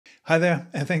Hi there,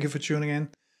 and thank you for tuning in.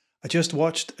 I just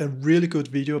watched a really good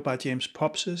video by James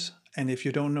Popsys, and if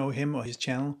you don't know him or his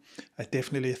channel, I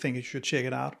definitely think you should check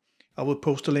it out. I will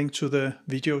post a link to the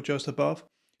video just above,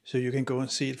 so you can go and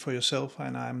see it for yourself,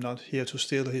 and I'm not here to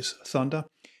steal his thunder.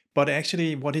 But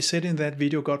actually, what he said in that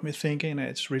video got me thinking, and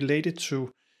it's related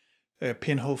to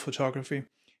pinhole photography.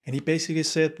 And he basically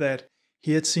said that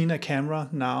he had seen a camera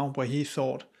now where he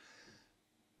thought,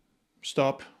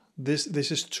 stop, this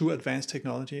is too advanced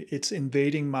technology. It's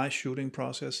invading my shooting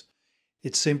process.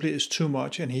 It simply is too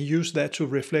much. And he used that to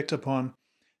reflect upon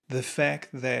the fact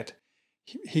that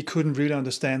he couldn't really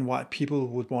understand why people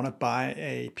would want to buy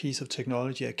a piece of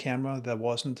technology, a camera that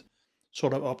wasn't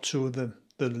sort of up to the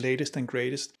latest and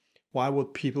greatest. Why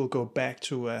would people go back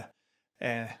to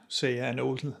say an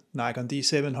old Nikon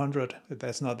D700?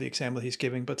 That's not the example he's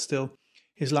giving, but still,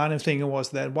 his line of thinking was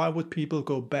that why would people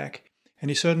go back? And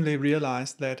he certainly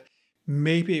realized that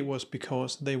maybe it was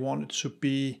because they wanted to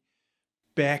be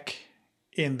back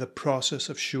in the process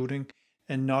of shooting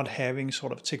and not having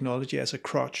sort of technology as a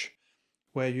crutch,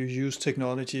 where you use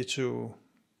technology to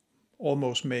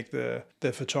almost make the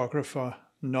photographer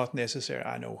not necessary.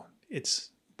 I know it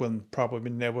will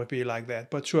probably never be like that,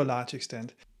 but to a large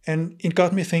extent. And it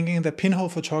got me thinking that pinhole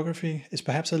photography is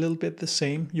perhaps a little bit the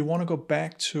same. You want to go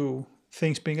back to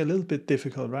things being a little bit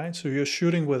difficult, right? So you're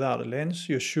shooting without a lens,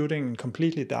 you're shooting in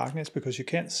completely darkness because you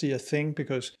can't see a thing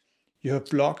because you have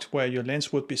blocked where your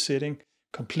lens would be sitting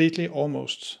completely,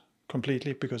 almost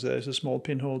completely, because there is a small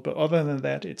pinhole. But other than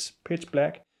that, it's pitch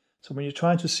black. So when you're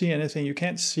trying to see anything, you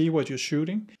can't see what you're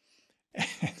shooting.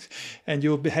 And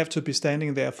you'll have to be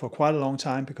standing there for quite a long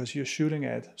time because you're shooting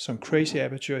at some crazy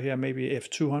aperture here, maybe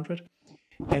f200.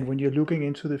 And when you're looking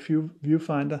into the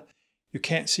viewfinder, you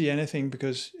can't see anything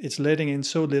because it's letting in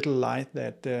so little light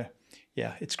that,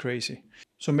 yeah, it's crazy.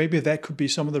 So maybe that could be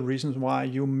some of the reasons why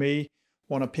you may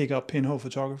want to pick up pinhole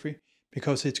photography,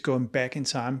 because it's going back in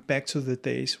time, back to the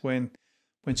days when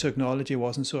technology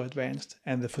wasn't so advanced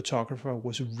and the photographer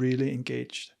was really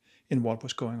engaged in what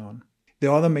was going on.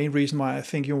 The other main reason why I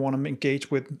think you want to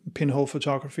engage with pinhole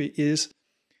photography is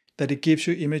that it gives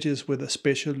you images with a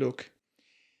special look.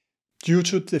 Due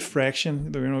to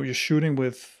diffraction, you're shooting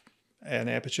with an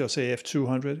aperture, say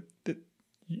f200,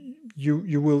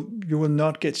 you will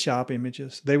not get sharp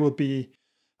images. They will be,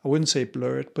 I wouldn't say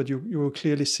blurred, but you will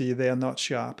clearly see they are not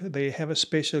sharp. They have a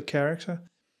special character,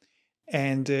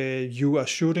 and you are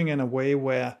shooting in a way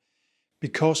where,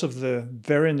 because of the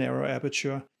very narrow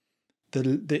aperture,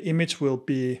 the image will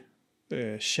be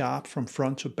sharp from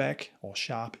front to back, or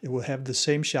sharp. It will have the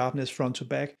same sharpness front to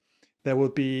back. There will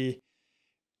be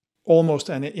almost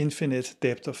an infinite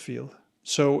depth of field.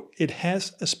 So it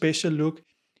has a special look,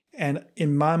 and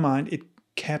in my mind, it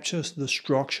captures the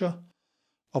structure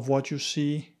of what you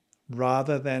see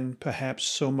rather than perhaps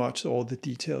so much all the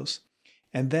details.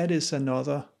 And that is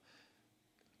another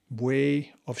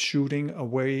way of shooting, a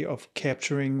way of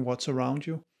capturing what's around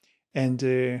you.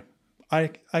 And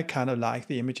I kind of like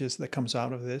the images that comes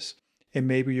out of this, and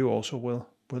maybe you also will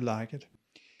like it.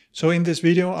 So in this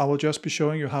video, I will just be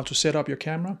showing you how to set up your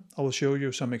camera. I will show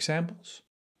you some examples,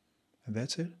 and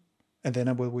that's it. And then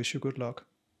I will wish you good luck.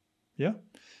 Yeah?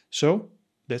 So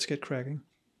let's get cracking.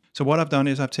 So what I've done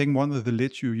is I've taken one of the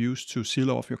lids you use to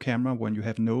seal off your camera when you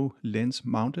have no lens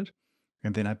mounted.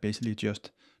 And then I basically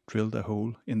just drilled a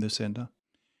hole in the center.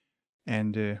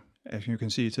 And as you can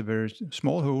see, it's a very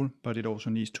small hole, but it also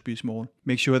needs to be small.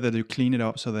 Make sure that you clean it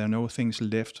up so there are no things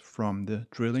left from the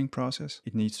drilling process.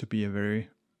 It needs to be a very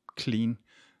clean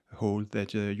hole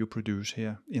that you produce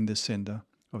here in the center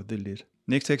of the lid.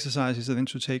 Next exercise is then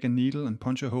to take a needle and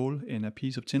punch a hole in a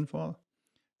piece of tinfoil.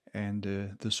 And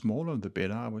the smaller the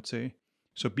better, I would say.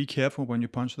 So be careful when you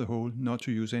punch the hole not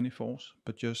to use any force,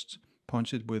 but just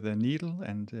punch it with a needle,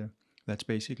 and that's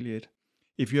basically it.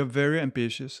 If you're very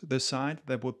ambitious, the side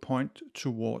that would point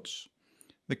towards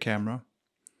the camera,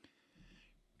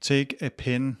 take a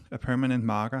pen, a permanent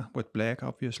marker with black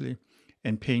obviously,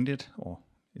 and paint it, or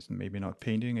it's maybe not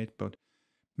painting it, but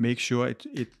make sure it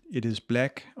is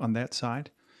black on that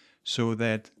side, so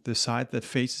that the side that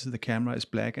faces the camera is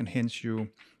black, and hence you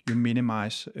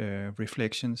minimize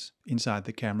reflections inside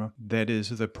the camera. That is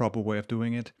the proper way of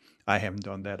doing it. I haven't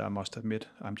done that, I must admit.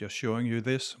 I'm just showing you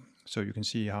this so you can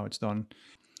see how it's done.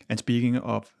 And speaking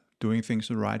of doing things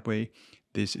the right way,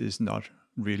 this is not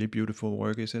really beautiful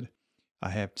work, is it? I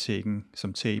have taken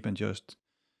some tape and just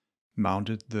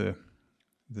mounted the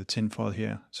tinfoil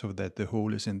here so that the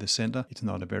hole is in the center. It's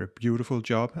not a very beautiful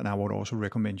job, and I would also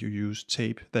recommend you use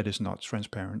tape that is not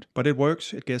transparent. But it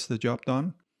works, it gets the job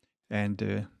done,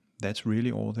 and that's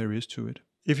really all there is to it.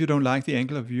 If you don't like the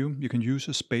angle of view, you can use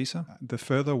a spacer. The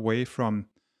further away from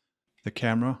the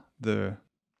camera, I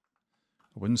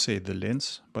wouldn't say the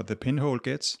lens, but the pinhole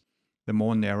gets, the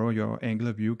more narrow your angle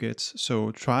of view gets.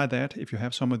 So try that if you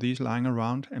have some of these lying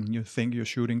around and you think you're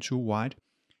shooting too wide.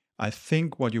 I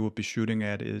think what you will be shooting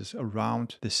at is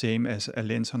around the same as a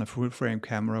lens on a full frame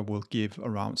camera will give,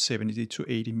 around 70 to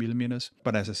 80 millimeters.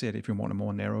 But as I said, if you want a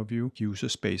more narrow view, use a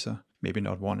spacer. Maybe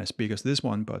not one as big as this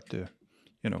one, but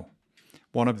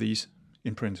one of these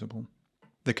in principle.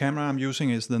 The camera I'm using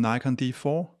is the Nikon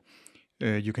D4.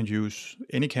 You can use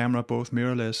any camera, both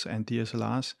mirrorless and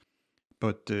DSLRs,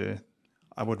 but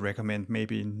I would recommend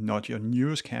maybe not your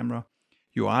newest camera.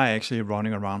 You are actually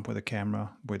running around with a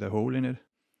camera with a hole in it,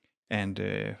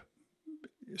 and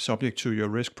subject to your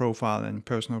risk profile and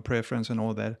personal preference and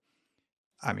all that,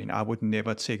 I mean, I would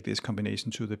never take this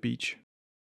combination to the beach.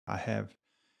 I have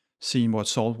seen what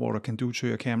salt water can do to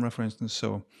your camera, for instance,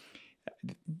 so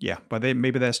yeah, but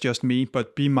maybe that's just me,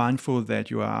 but be mindful that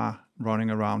you are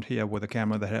running around here with a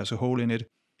camera that has a hole in it.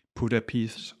 Put a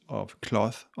piece of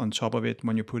cloth on top of it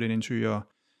when you put it into your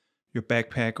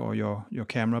backpack or your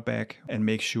camera bag, and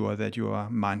make sure that you are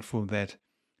mindful that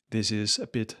this is a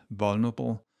bit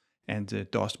vulnerable and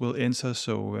dust will enter,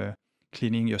 so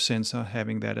cleaning your sensor,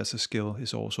 having that as a skill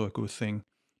is also a good thing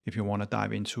if you want to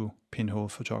dive into pinhole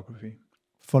photography.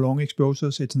 For long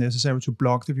exposures, it's necessary to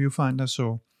block the viewfinder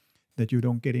so that you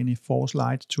don't get any forced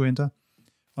light to enter.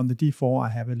 On the D4, I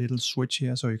have a little switch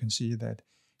here, so you can see that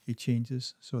it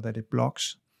changes so that it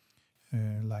blocks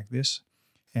like this.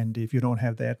 And if you don't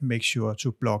have that, make sure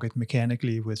to block it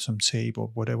mechanically with some tape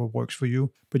or whatever works for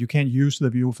you. But you can't use the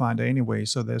viewfinder anyway,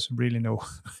 so there's really no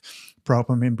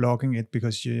problem in blocking it,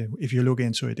 because if you look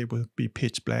into it, it will be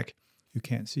pitch black. You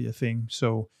can't see a thing.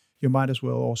 So you might as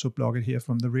well also block it here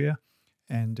from the rear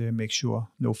and make sure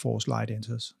no forced light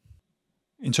enters.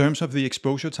 In terms of the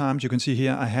exposure times, you can see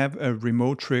here I have a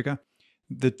remote trigger.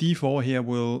 The D4 here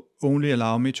will only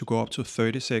allow me to go up to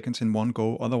 30 seconds in one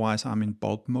go, otherwise I'm in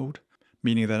bulb mode,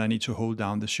 meaning that I need to hold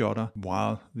down the shutter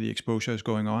while the exposure is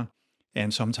going on.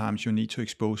 And sometimes you need to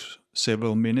expose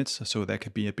several minutes, so that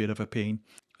could be a bit of a pain.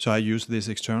 So I use this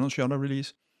external shutter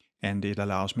release, and it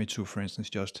allows me to, for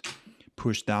instance, just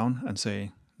push down and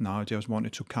say, now I just want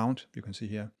it to count. You can see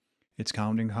here, it's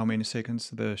counting how many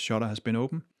seconds the shutter has been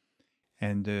open.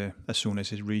 And as soon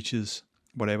as it reaches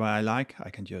whatever I like,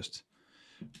 I can just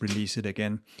release it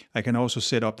again. I can also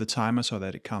set up the timer so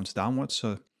that it counts downwards.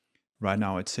 So right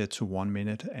now it's set to 1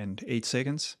 minute and 8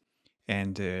 seconds,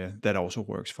 and that also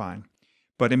works fine.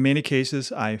 But in many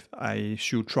cases, I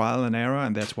shoot trial and error,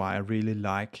 and that's why I really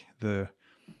like the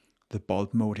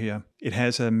bulb mode here. It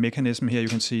has a mechanism here, you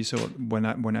can see, so when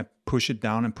I push it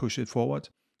down and push it forward,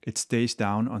 it stays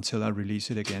down until I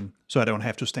release it again. So I don't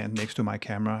have to stand next to my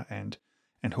camera and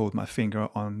hold my finger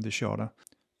on the shutter.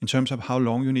 In terms of how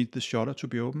long you need the shutter to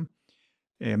be open,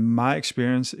 my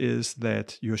experience is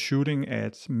that you're shooting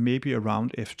at maybe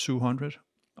around f200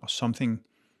 or something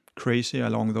crazy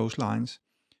along those lines.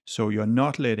 So you're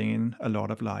not letting in a lot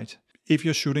of light. If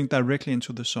you're shooting directly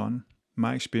into the sun,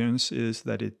 my experience is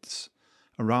that it's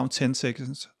around 10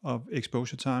 seconds of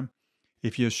exposure time.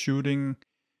 If you're shooting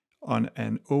on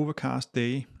an overcast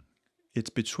day, it's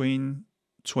between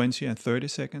 20 and 30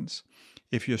 seconds.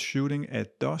 If you're shooting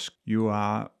at dusk, you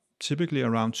are typically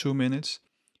around 2 minutes.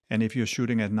 And if you're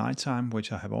shooting at nighttime,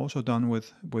 which I have also done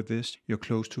with this, you're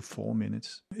close to 4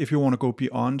 minutes. If you want to go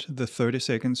beyond the 30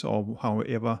 seconds or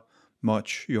however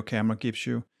much your camera gives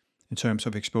you in terms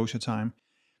of exposure time,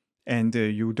 and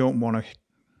you don't want to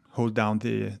hold down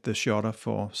the shutter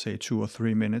for, say, 2 or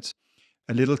 3 minutes,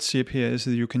 a little tip here is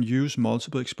that you can use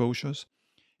multiple exposures.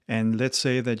 And let's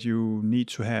say that you need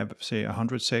to have, say,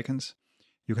 100 seconds.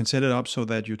 You can set it up so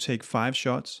that you take 5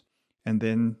 shots, and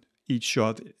then each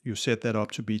shot you set that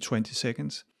up to be 20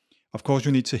 seconds. Of course,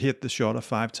 you need to hit the shutter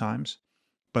 5 times,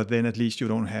 but then at least you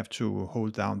don't have to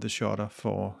hold down the shutter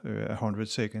for 100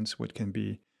 seconds, which can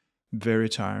be very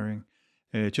tiring.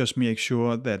 Just make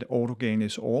sure that auto gain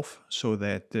is off so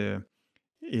that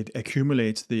it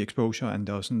accumulates the exposure and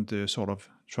doesn't sort of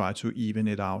try to even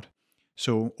it out.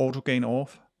 So auto gain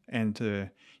off, and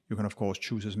you can of course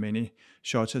choose as many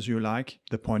shots as you like.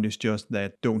 The point is just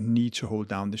that don't need to hold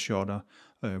down the shutter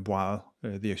while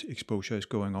the exposure is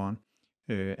going on,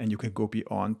 and you can go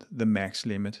beyond the max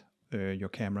limit your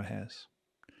camera has.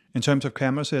 In terms of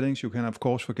camera settings, you can of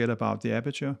course forget about the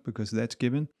aperture because that's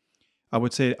given. I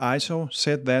would say ISO,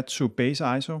 set that to base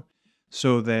ISO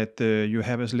so that you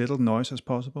have as little noise as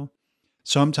possible.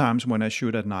 Sometimes when I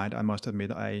shoot at night, I must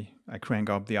admit I crank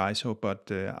up the ISO,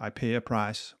 but I pay a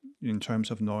price in terms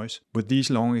of noise. With these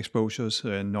long exposures,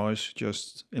 noise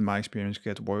just, in my experience,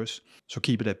 gets worse. So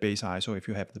keep it at base ISO if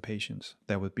you have the patience.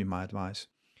 That would be my advice.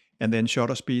 And then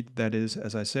shutter speed, that is,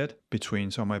 as I said,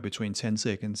 somewhere between 10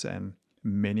 seconds and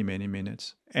many, many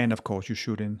minutes. And of course, you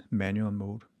shoot in manual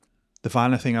mode. The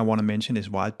final thing I want to mention is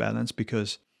white balance,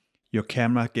 because your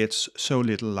camera gets so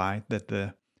little light that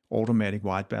the automatic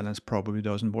white balance probably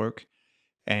doesn't work.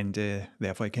 And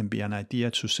therefore it can be an idea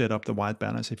to set up the white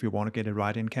balance if you want to get it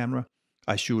right in camera.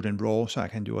 I shoot in RAW, so I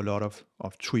can do a lot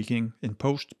of tweaking in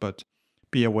post, but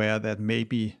be aware that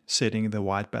maybe setting the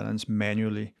white balance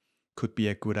manually could be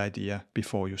a good idea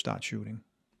before you start shooting.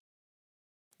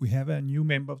 We have a new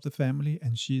member of the family,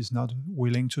 and she is not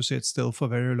willing to sit still for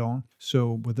very long.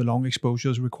 So with the long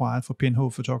exposures required for pinhole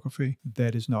photography,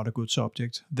 that is not a good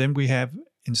subject. Then we have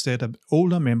instead an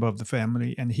older member of the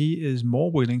family, and he is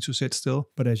more willing to sit still.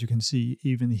 But as you can see,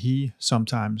 even he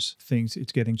sometimes thinks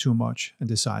it's getting too much and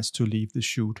decides to leave the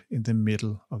shoot in the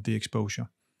middle of the exposure.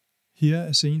 Here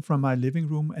a scene from my living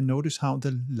room, and notice how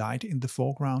the light in the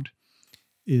foreground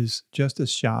is just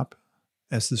as sharp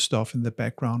as the stuff in the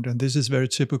background. And this is very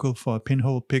typical for a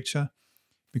pinhole picture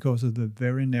because of the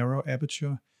very narrow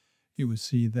aperture. You will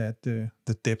see that the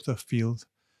depth of field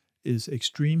is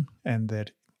extreme and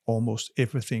that almost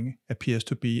everything appears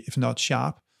to be, if not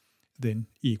sharp, then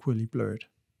equally blurred.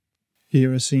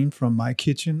 Here a scene from my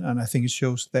kitchen, and I think it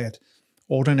shows that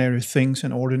ordinary things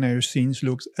and ordinary scenes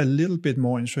looks a little bit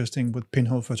more interesting with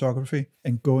pinhole photography.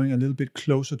 And going a little bit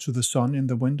closer to the sun in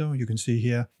the window, you can see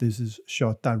here this is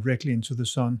shot directly into the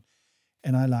sun.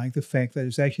 And I like the fact that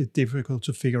it's actually difficult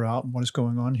to figure out what is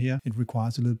going on here. It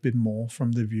requires a little bit more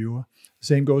from the viewer. The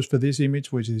same goes for this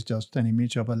image, which is just an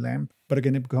image of a lamp. But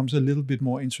again, it becomes a little bit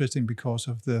more interesting because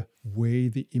of the way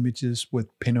the images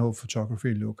with pinhole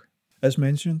photography look. As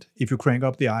mentioned, if you crank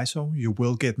up the ISO, you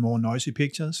will get more noisy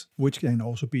pictures, which can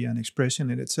also be an expression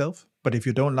in itself. But if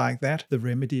you don't like that, the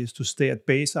remedy is to stay at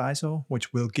base ISO,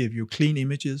 which will give you clean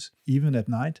images, even at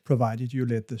night, provided you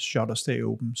let the shutter stay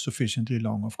open sufficiently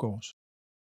long, of course.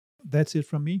 That's it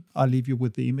from me. I'll leave you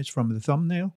with the image from the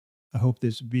thumbnail. I hope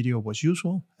this video was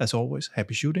useful. As always,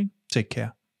 happy shooting. Take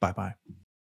care. Bye-bye.